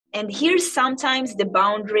And here, sometimes the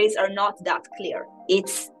boundaries are not that clear.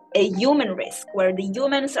 It's a human risk where the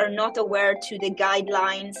humans are not aware to the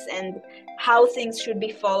guidelines and how things should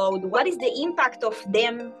be followed. What is the impact of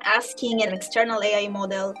them asking an external AI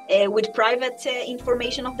model with private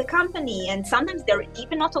information of the company? And sometimes they're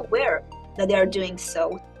even not aware that they are doing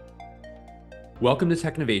so. Welcome to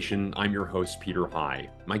Technovation. I'm your host, Peter High.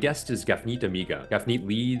 My guest is Gafnit Amiga. Gafnit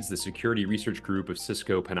leads the security research group of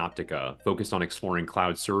Cisco Panoptica, focused on exploring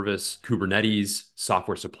cloud service, Kubernetes,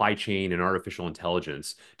 software supply chain, and artificial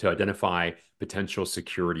intelligence to identify potential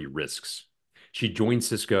security risks. She joined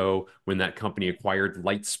Cisco when that company acquired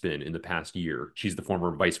Lightspin in the past year. She's the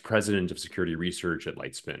former vice president of security research at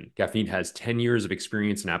Lightspin. Gafnit has 10 years of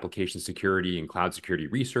experience in application security and cloud security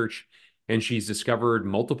research, and she's discovered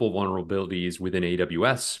multiple vulnerabilities within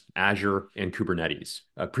AWS, Azure, and Kubernetes.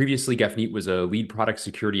 Previously, Gafnit was a lead product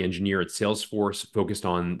security engineer at Salesforce, focused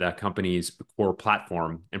on that company's core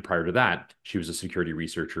platform. And prior to that, she was a security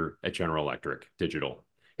researcher at General Electric Digital.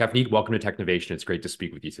 Gafnit, welcome to Technovation. It's great to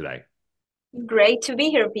speak with you today. Great to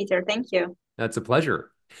be here, Peter. Thank you. That's a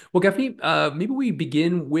pleasure. Well, Gafnit, maybe we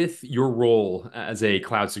begin with your role as a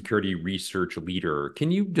cloud security research leader.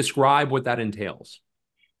 Can you describe what that entails?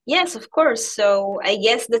 Yes, of course. So I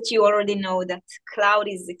guess that you already know that cloud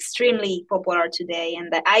is extremely popular today.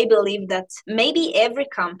 And I believe that maybe every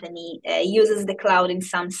company uses the cloud in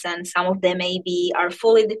some sense. Some of them maybe are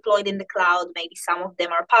fully deployed in the cloud. Maybe some of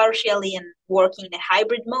them are partially and working in a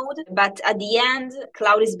hybrid mode. But at the end,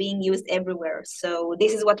 cloud is being used everywhere. So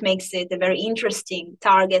this is what makes it a very interesting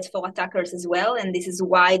target for attackers as well. And this is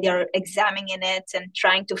why they're examining it and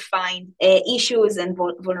trying to find issues and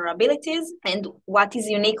vulnerabilities. And what is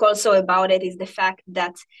unique also about it is the fact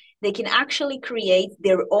that they can actually create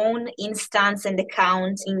their own instance and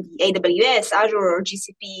account in the AWS, Azure, or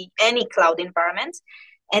GCP, any cloud environment,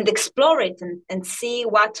 and explore it and see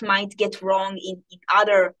what might get wrong in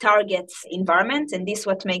other targets' environment. And this is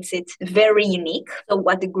what makes it very unique. So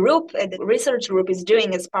what the research group is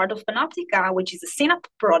doing as part of Panoptica, which is a CNAPP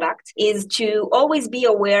product, is to always be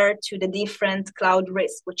aware to the different cloud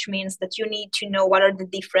risks, which means that you need to know what are the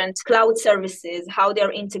different cloud services, how they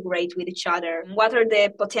integrate with each other, what are the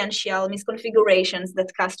potential misconfigurations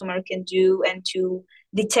that customer can do, and to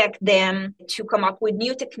detect them, to come up with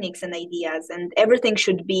new techniques and ideas, and everything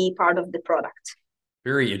should be part of the product.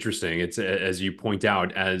 Very interesting. It's, as you point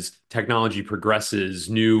out, as technology progresses,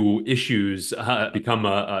 new issues come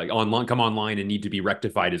online and need to be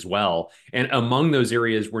rectified as well. And among those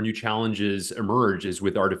areas where new challenges emerge is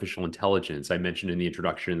with artificial intelligence. I mentioned in the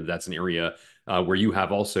introduction that that's an area where you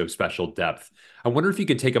have also special depth. I wonder if you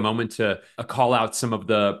could take a moment to call out some of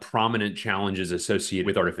the prominent challenges associated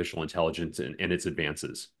with artificial intelligence and its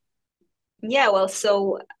advances. Yeah, well,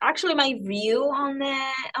 so actually my view on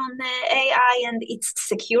the AI and its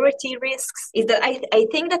security risks is that I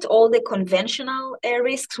think that all the conventional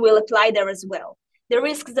risks will apply there as well. The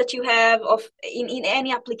risks that you have in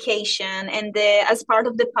any application and as part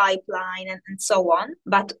of the pipeline and so on.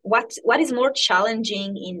 But what is more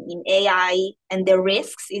challenging in AI and the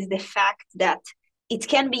risks is the fact that it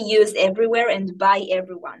can be used everywhere and by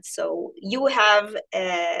everyone. So you have,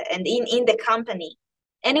 and in the company,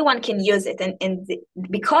 anyone can use it. And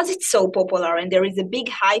because it's so popular and there is a big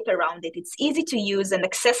hype around it, it's easy to use and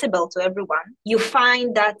accessible to everyone. You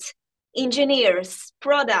find that engineers,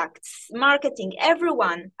 products, marketing,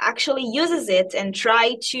 everyone actually uses it and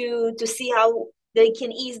try to see how they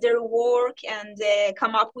can ease their work and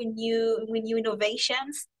come up with new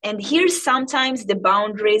innovations. And here, sometimes the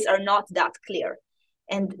boundaries are not that clear.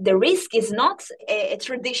 And the risk is not a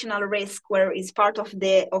traditional risk where it's part of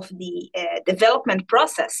the development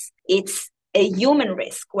process. It's a human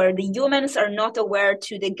risk where the humans are not aware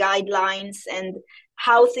to the guidelines and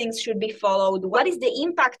how things should be followed. What is the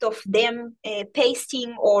impact of them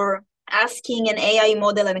pasting or asking an AI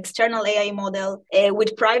model, an external AI model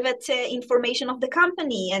with private information of the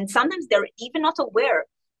company? And sometimes they're even not aware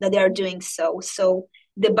that they are doing so. So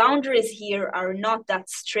the boundaries here are not that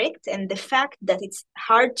strict, and the fact that it's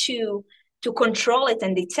hard to control it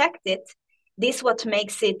and detect it, this is what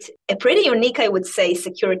makes it a pretty unique, I would say,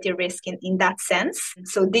 security risk in that sense.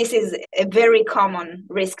 So this is a very common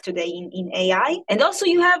risk today in AI. And also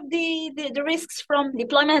you have the risks from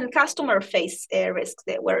deployment and customer face risks,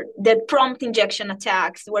 where the prompt injection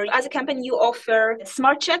attacks, where as a company you offer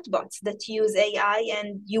smart chatbots that use AI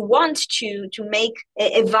and you want to make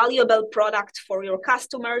a valuable product for your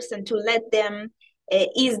customers and to let them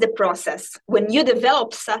ease the process. When you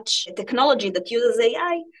develop such a technology that uses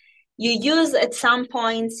AI, you use at some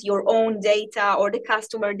points your own data or the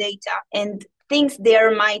customer data, and things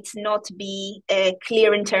there might not be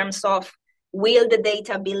clear in terms of will the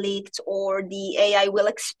data be leaked, or the AI will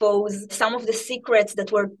expose some of the secrets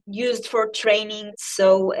that were used for training.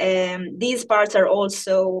 So these parts are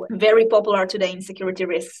also very popular today in security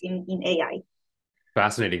risks in AI.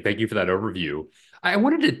 Fascinating. Thank you for that overview. I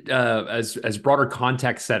wanted to, as broader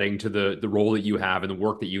context setting to the role that you have and the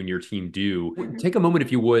work that you and your team do, take a moment,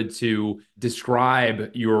 if you would, to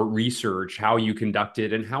describe your research, how you conduct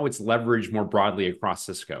it, and how it's leveraged more broadly across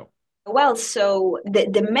Cisco. Well, so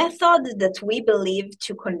the method that we believe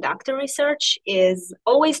to conduct the research is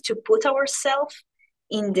always to put ourselves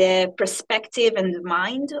in the perspective and the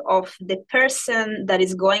mind of the person that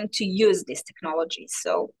is going to use this technology.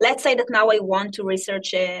 So let's say that now I want to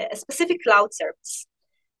research a specific cloud service.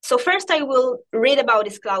 So first I will read about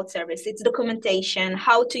this cloud service, its documentation,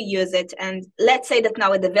 how to use it. And let's say that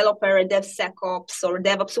now a developer, a DevSecOps or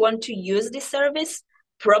DevOps want to use this service.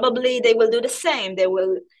 Probably they will do the same. They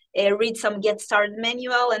will read some get started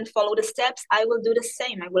manual and follow the steps. I will do the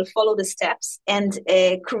same. I will follow the steps and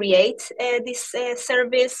create this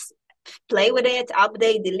service, play with it,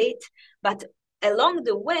 update, delete. But along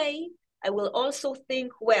the way, I will also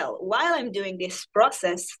think, well, while I'm doing this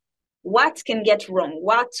process, what can get wrong?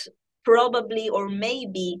 What probably or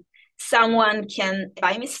maybe someone can,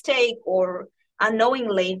 by mistake or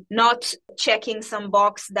unknowingly, not checking some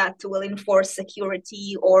box that will enforce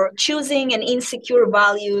security, or choosing an insecure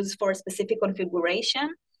values for a specific configuration,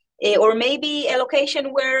 or maybe a location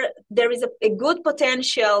where there is a good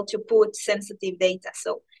potential to put sensitive data.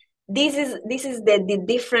 So this is the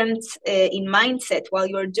difference in mindset while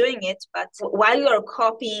you're doing it. But while you are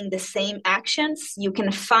copying the same actions, you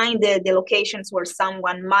can find the locations where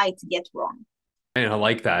someone might get wrong. And I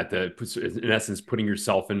like that, in essence, putting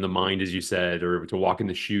yourself in the mind, as you said, or to walk in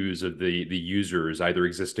the shoes of the users, either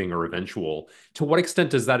existing or eventual. To what extent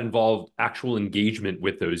does that involve actual engagement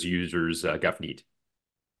with those users, Gafnit?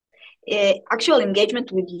 Actual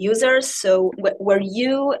engagement with users. So where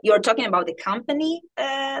you're talking about the company,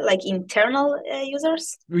 like internal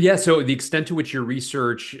users? Yeah, so the extent to which your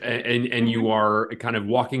research and you are kind of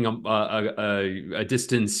walking a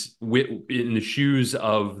distance in the shoes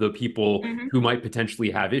of the people who might potentially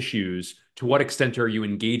have issues, to what extent are you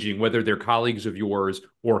engaging, whether they're colleagues of yours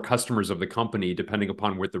or customers of the company, depending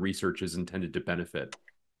upon what the research is intended to benefit?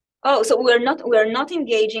 Oh, so we're not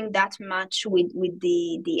engaging that much with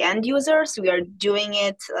the end users. We are doing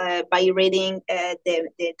it by reading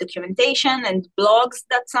the documentation and blogs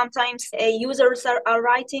that sometimes users are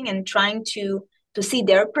writing, and trying to see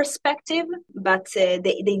their perspective. But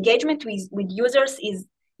the engagement with users is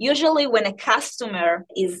usually when a customer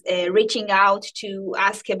is reaching out to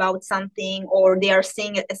ask about something, or they are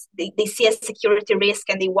seeing they see a security risk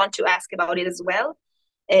and they want to ask about it as well.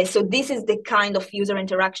 So this is the kind of user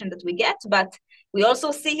interaction that we get. But we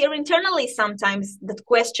also see here internally sometimes that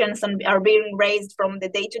questions are being raised from the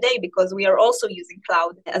day to day, because we are also using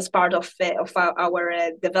cloud as part of our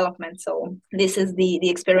development. So this is the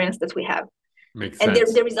experience that we have. Makes and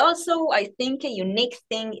sense. there is also, I think, a unique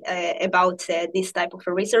thing about this type of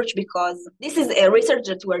a research, because this is a research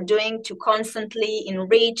that we're doing to constantly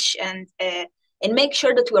enrich and make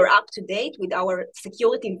sure that we're up to date with our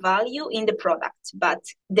security value in the product. But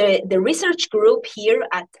the research group here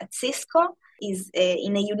at Cisco is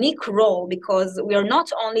in a unique role, because we are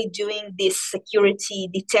not only doing this security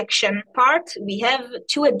detection part, we have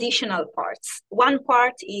two additional parts. One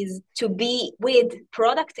part is to be with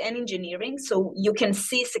product and engineering, so you can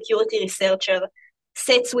see security researcher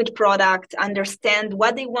sits with product, understand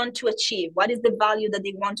what they want to achieve, what is the value that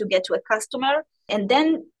they want to get to a customer, and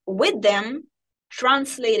then with them,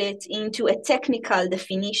 translate it into a technical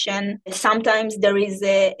definition. Sometimes there is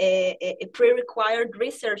a pre-required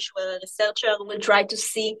research where a researcher will try to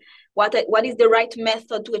see what is the right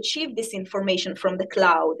method to achieve this information from the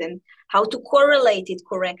cloud and how to correlate it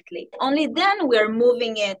correctly. Only then we're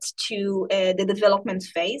moving it to the development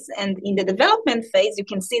phase. And in the development phase, you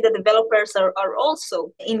can see the developers are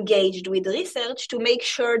also engaged with research to make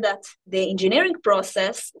sure that the engineering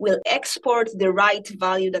process will export the right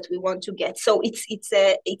value that we want to get. So it's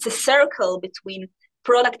a circle between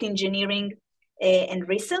product engineering and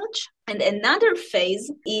research. And another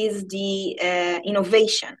phase is the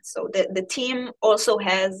innovation. So the team also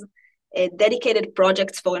has dedicated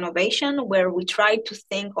projects for innovation, where we try to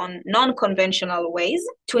think on non-conventional ways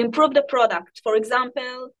to improve the product. For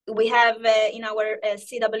example, we have in our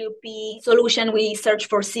CWP solution, we search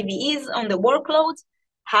for CVEs on the workloads.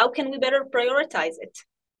 How can we better prioritize it?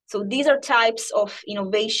 So these are types of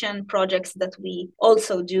innovation projects that we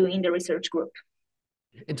also do in the research group.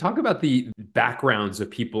 And talk about the backgrounds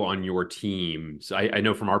of people on your team. So I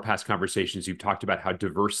know from our past conversations, you've talked about how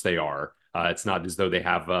diverse they are. It's not as though they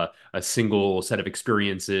have a single set of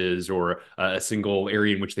experiences or a single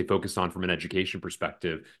area in which they focus on from an education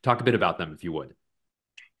perspective. Talk a bit about them, if you would.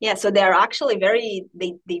 Yeah, so they're actually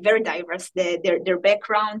they very diverse. Their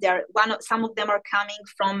background, some of them are coming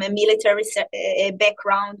from a military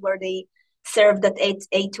background where they served at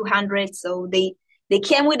A200. So they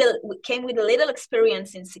came with a little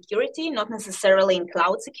experience in security, not necessarily in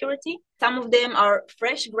cloud security. Some of them are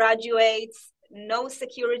fresh graduates, no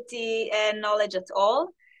security knowledge at all,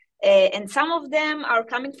 and some of them are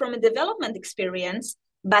coming from a development experience,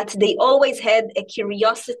 but they always had a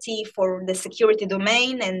curiosity for the security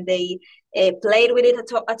domain, and they played with it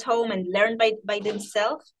at home and learned by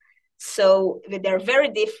themselves. So they're very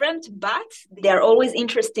different, but they're always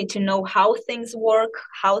interested to know how things work,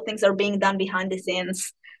 how things are being done behind the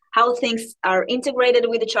scenes, how things are integrated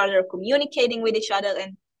with each other, communicating with each other.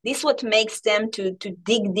 And this is what makes them to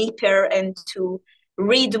dig deeper and to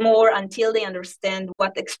read more until they understand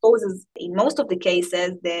what exposes, in most of the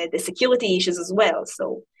cases, the security issues as well.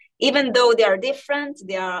 So even though they are different,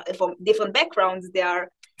 they are from different backgrounds, they are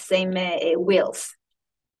same wills.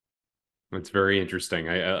 It's very interesting.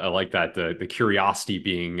 I like that, the curiosity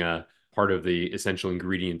being part of the essential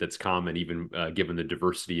ingredient that's common, even given the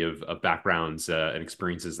diversity of backgrounds and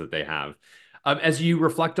experiences that they have. As you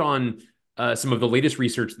reflect on some of the latest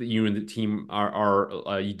research that you and the team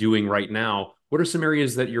are doing right now, what are some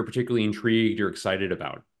areas that you're particularly intrigued or excited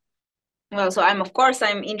about? Well, so I'm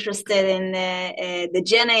interested in the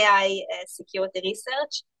Gen AI security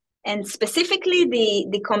research, and specifically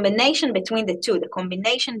the combination between the two, the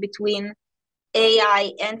combination between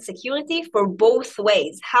AI and security for both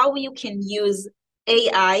ways. How you can use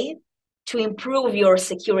AI to improve your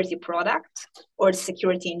security product or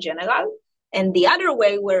security in general, and the other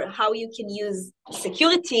way where how you can use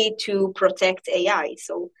security to protect AI.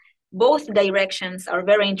 So both directions are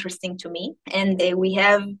very interesting to me, and we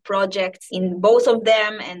have projects in both of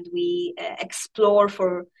them, and we explore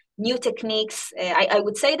for new techniques. I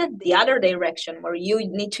would say that the other direction where you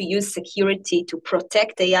need to use security to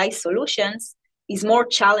protect AI solutions is more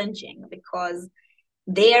challenging, because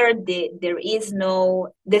there is no,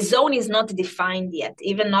 the zone is not defined yet,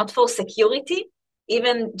 even not for security,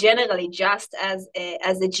 even generally just as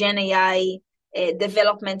a Gen AI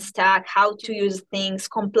development stack, how to use things,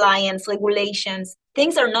 compliance, regulations.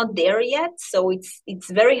 Things are not there yet, so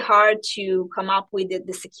it's very hard to come up with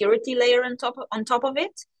the security layer on top of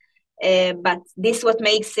it. But this is what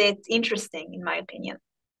makes it interesting, in my opinion.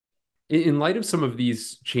 In light of some of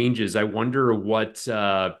these changes, I wonder what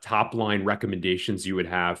top line recommendations you would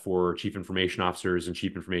have for chief information officers and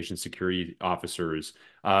chief information security officers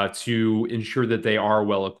to ensure that they are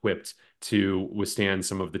well equipped to withstand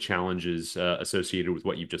some of the challenges associated with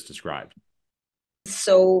what you've just described.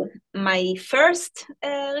 So my first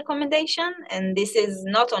recommendation, and this is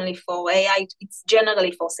not only for AI, it's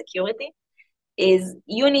generally for security, is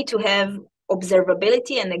you need to have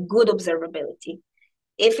observability, and a good observability.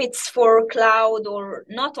 If it's for cloud or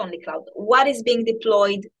not only cloud, what is being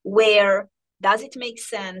deployed, where, does it make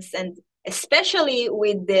sense? And especially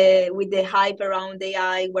with the hype around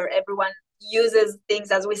AI, where everyone uses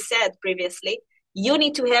things, as we said previously, you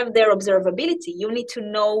need to have their observability. You need to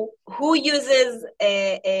know who uses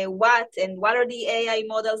what, and what are the AI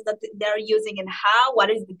models that they're using, and how,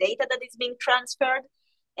 what is the data that is being transferred.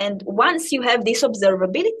 And once you have this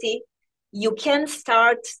observability, you can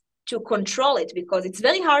start to control it, because it's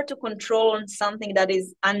very hard to control on something that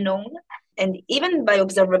is unknown. And even by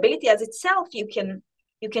observability as itself, you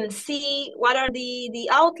can see what are the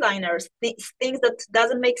outliners, things that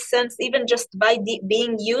doesn't make sense even just by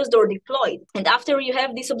being used or deployed. And after you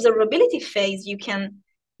have this observability phase, you can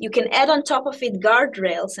add on top of it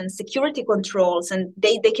guardrails and security controls, and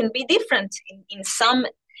they can be different. In some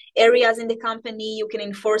areas in the company, you can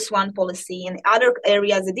enforce one policy, in other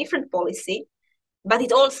areas a different policy. But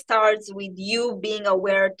it all starts with you being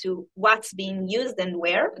aware to what's being used and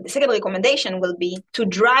where. The second recommendation will be to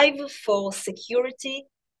drive for security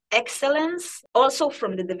excellence also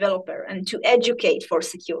from the developer, and to educate for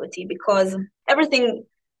security, because everything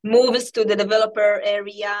moves to the developer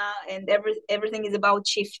area, and everything is about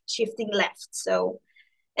shifting left. So,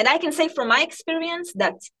 and I can say from my experience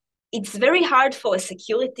that it's very hard for a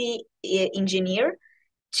security engineer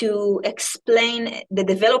to explain the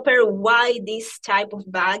developer why this type of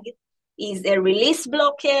bug is a release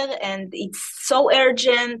blocker and it's so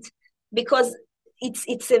urgent, because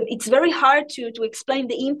it's very hard to explain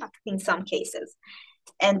the impact in some cases.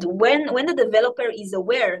 And when the developer is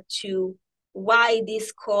aware to why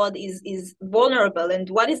this code is vulnerable and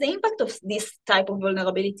what is the impact of this type of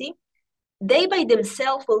vulnerability, they by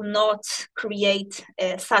themselves will not create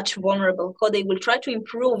such vulnerable code. They will try to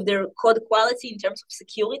improve their code quality in terms of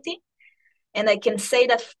security. And I can say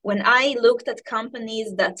that when I looked at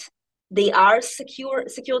companies that they are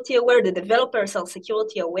security aware, the developers are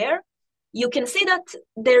security aware, you can see that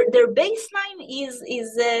their baseline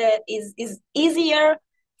is easier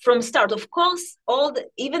from start. Of course,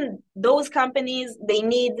 even those companies, they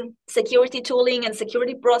need security tooling and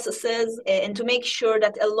security processes and to make sure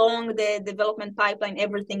that along the development pipeline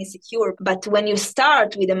everything is secure. But when you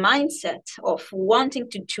start with a mindset of wanting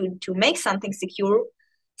to make something secure,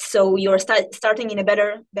 so you're starting in a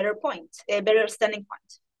better point, a better standing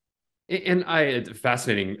point. And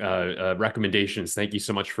fascinating recommendations. Thank you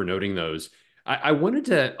so much for noting those. I wanted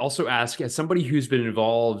to also ask, as somebody who's been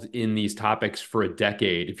involved in these topics for a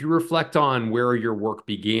decade, if you reflect on where your work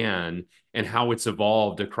began and how it's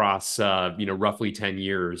evolved across, roughly 10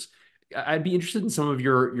 years, I'd be interested in some of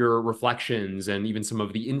your reflections and even some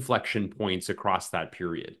of the inflection points across that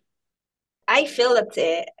period. I feel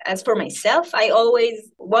that as for myself, I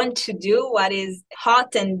always want to do what is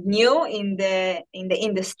hot and new in the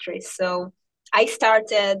industry. So I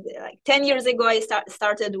started like 10 years ago. I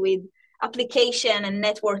started with application and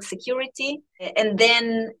network security, and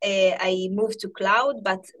then I moved to cloud.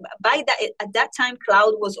 But at that time,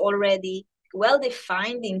 cloud was already well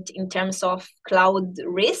defined in terms of cloud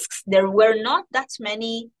risks. There were not that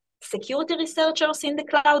many security researchers in the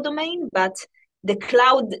cloud domain, but the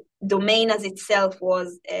cloud domain as itself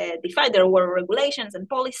was defined. There were regulations and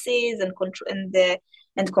policies and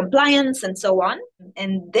and compliance and so on.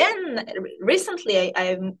 And then recently,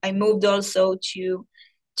 I moved also to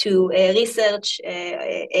research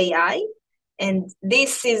AI, and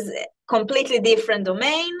this is completely different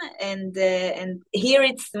domain. And here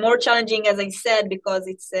it's more challenging, as I said, because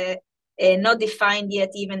it's not defined yet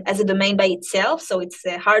even as a domain by itself. So it's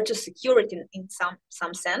hard to secure it in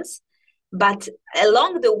some sense. But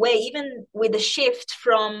along the way, even with the shift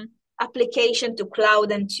from application to cloud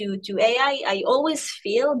and to AI, I always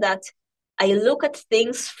feel that I look at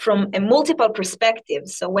things from a multiple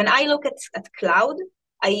perspectives. So when I look at cloud,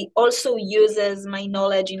 I also uses my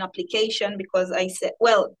knowledge in application, because I said,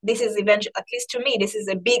 well, this is eventually, at least to me, this is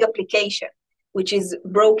a big application, which is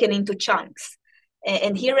broken into chunks.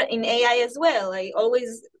 And here in AI as well, I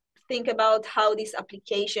always think about how this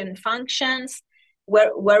application functions,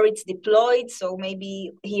 where it's deployed. So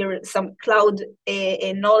maybe here some cloud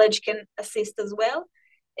knowledge can assist as well,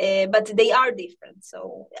 but they are different.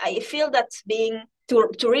 So I feel that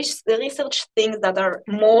to research things that are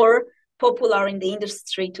more popular in the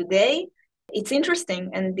industry today, it's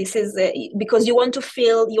interesting. And this is because you want to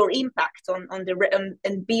feel your impact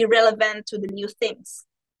and be relevant to the new things.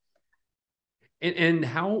 And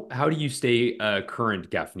how do you stay current,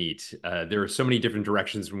 Gafnit? There are so many different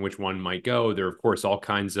directions from which one might go. There are, of course, all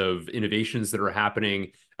kinds of innovations that are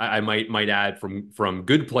happening. I might add from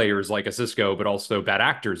good players like a Cisco, but also bad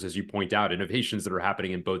actors, as you point out, innovations that are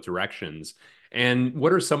happening in both directions. And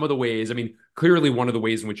what are some of the ways? I mean, clearly one of the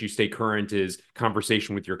ways in which you stay current is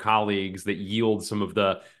conversation with your colleagues that yield some of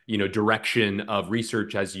the, direction of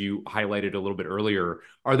research, as you highlighted a little bit earlier.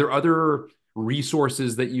 Are there other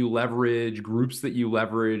resources that you leverage, groups that you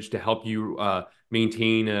leverage to help you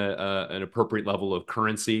maintain an appropriate level of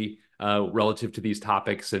currency relative to these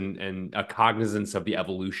topics and a cognizance of the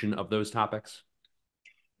evolution of those topics?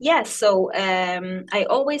 Yes, so I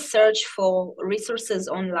always search for resources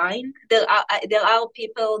online. There are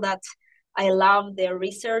people that I love their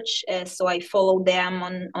research, so I follow them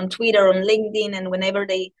on Twitter, on LinkedIn, and whenever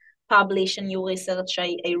they publish a new research,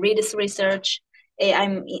 I read this research.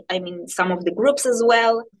 I'm in some of the groups as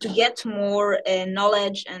well to get more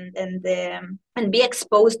knowledge and be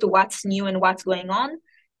exposed to what's new and what's going on.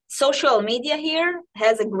 Social media here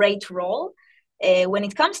has a great role. When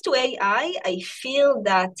it comes to AI, I feel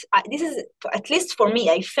that this is, at least for me,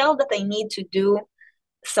 I felt that I need to do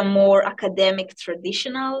some more academic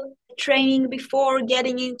traditional training before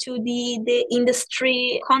getting into the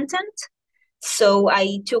industry content. So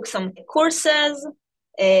I took some courses,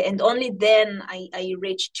 and only then I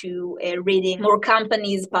reached to reading more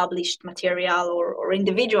companies' published material or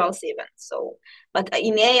individuals even. So, but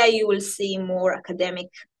in AI, you will see more academic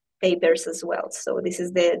papers as well. So this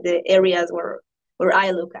is the areas where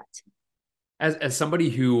I look at. As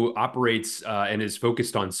somebody who operates and is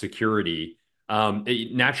focused on security,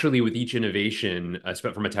 naturally with each innovation,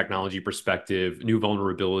 from a technology perspective, new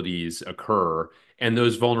vulnerabilities occur. And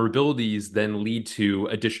those vulnerabilities then lead to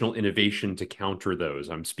additional innovation to counter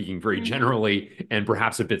those. I'm speaking very generally and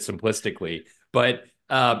perhaps a bit simplistically. But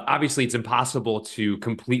obviously, it's impossible to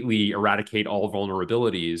completely eradicate all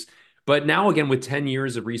vulnerabilities. But now, again, with 10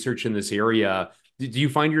 years of research in this area, do you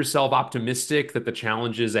find yourself optimistic that the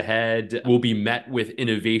challenges ahead will be met with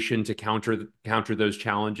innovation to counter those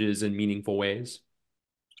challenges in meaningful ways?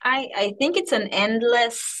 I think it's an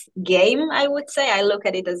endless game, I would say. I look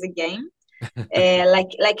at it as a game.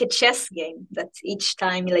 Like a chess game that each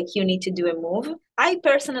time like you need to do a move. I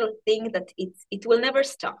personally think that it will never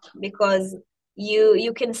stop because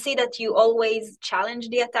you can see that you always challenge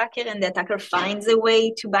the attacker and the attacker finds a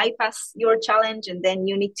way to bypass your challenge, and then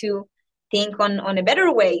you need to think on a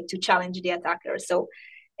better way to challenge the attacker. So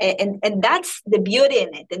and that's the beauty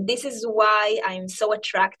in it, and this is why I'm so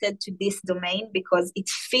attracted to this domain, because it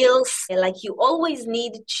feels like you always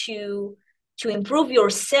need to improve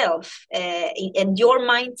yourself and your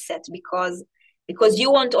mindset, because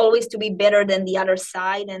you want always to be better than the other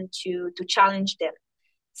side and to challenge them.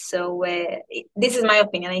 So this is my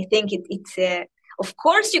opinion. I think it's of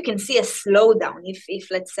course you can see a slowdown if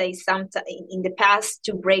let's say some in the past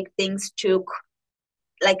to break things took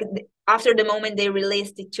like after the moment they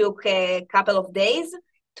released it took a couple of days.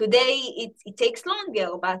 Today it takes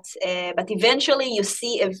longer, but eventually you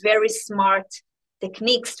see a very smart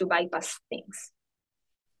techniques to bypass things.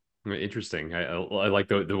 Interesting. I like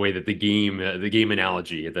the way that the game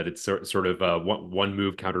analogy, that it's sort of one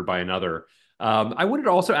move countered by another. I wanted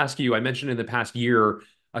to also ask you. I mentioned in the past year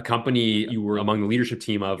a company you were among the leadership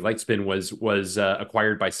team of, Lightspin, was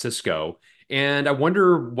acquired by Cisco, and I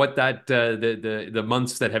wonder what that the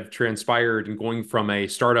months that have transpired and going from a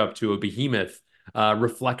startup to a behemoth.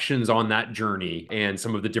 Reflections on that journey and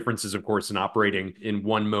some of the differences, of course, in operating in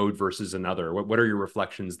one mode versus another. What are your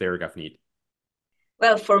reflections there, Gafnit?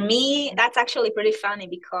 Well, for me, that's actually pretty funny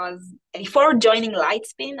because before joining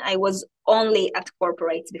Lightspin, I was only at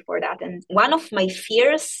corporates before that. And one of my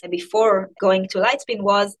fears before going to Lightspin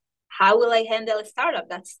was, how will I handle a startup?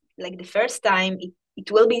 That's like the first time it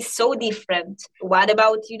will be so different. What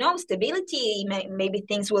about, stability? Maybe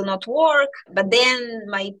things will not work. But then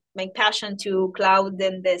my passion to cloud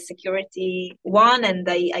and the security won, and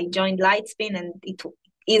I joined Lightspin, and it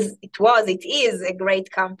is a great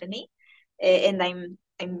company, and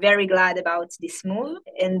I'm very glad about this move.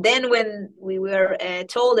 And then when we were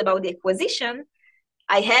told about the acquisition,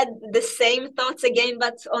 I had the same thoughts again,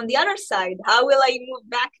 but on the other side, how will I move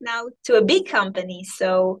back now to a big company?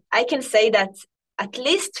 So I can say that at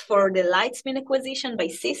least for the Lightspin acquisition by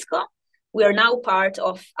Cisco, we are now part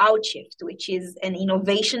of Outshift, which is an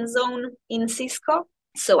innovation zone in Cisco.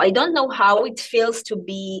 So I don't know how it feels to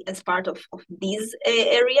be as part of these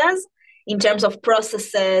areas in terms of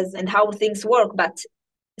processes and how things work. But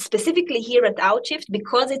specifically here at Outshift,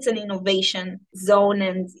 because it's an innovation zone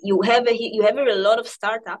and you have a lot of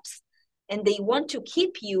startups, and they want to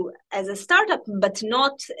keep you as a startup, but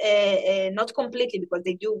not completely, because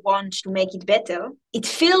they do want to make it better. It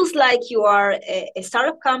feels like you are a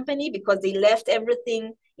startup company because they left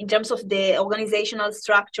everything in terms of the organizational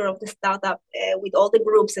structure of the startup with all the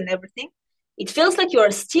groups and everything. It feels like you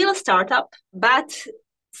are still a startup, but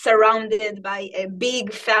surrounded by a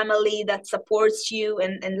big family that supports you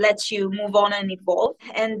and lets you move on and evolve.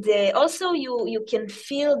 And also you can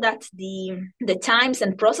feel that the times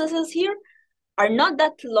and processes here are not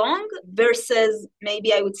that long versus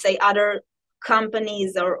maybe I would say other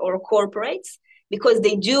companies or corporates, because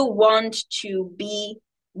they do want to be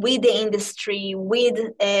with the industry, with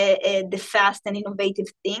the fast and innovative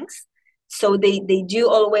things. So they do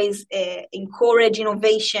always encourage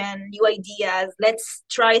innovation, new ideas. Let's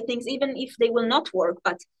try things, even if they will not work,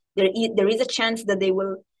 but there is a chance that they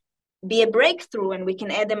will be a breakthrough and we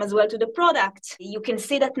can add them as well to the product. You can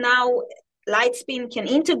see that now Lightspin can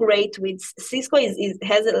integrate with Cisco,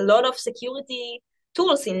 has a lot of security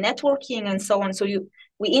tools in networking and so on. So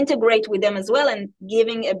we integrate with them as well and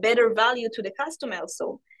giving a better value to the customer.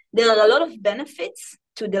 So there are a lot of benefits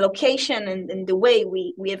to the location and the way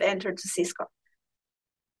we have entered to Cisco.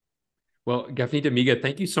 Well, Gafnit Amiga,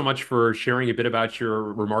 thank you so much for sharing a bit about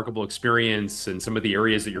your remarkable experience and some of the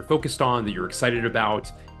areas that you're focused on, that you're excited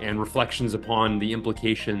about, and reflections upon the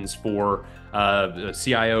implications for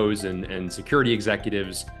CIOs and security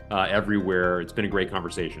executives everywhere. It's been a great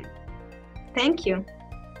conversation. Thank you.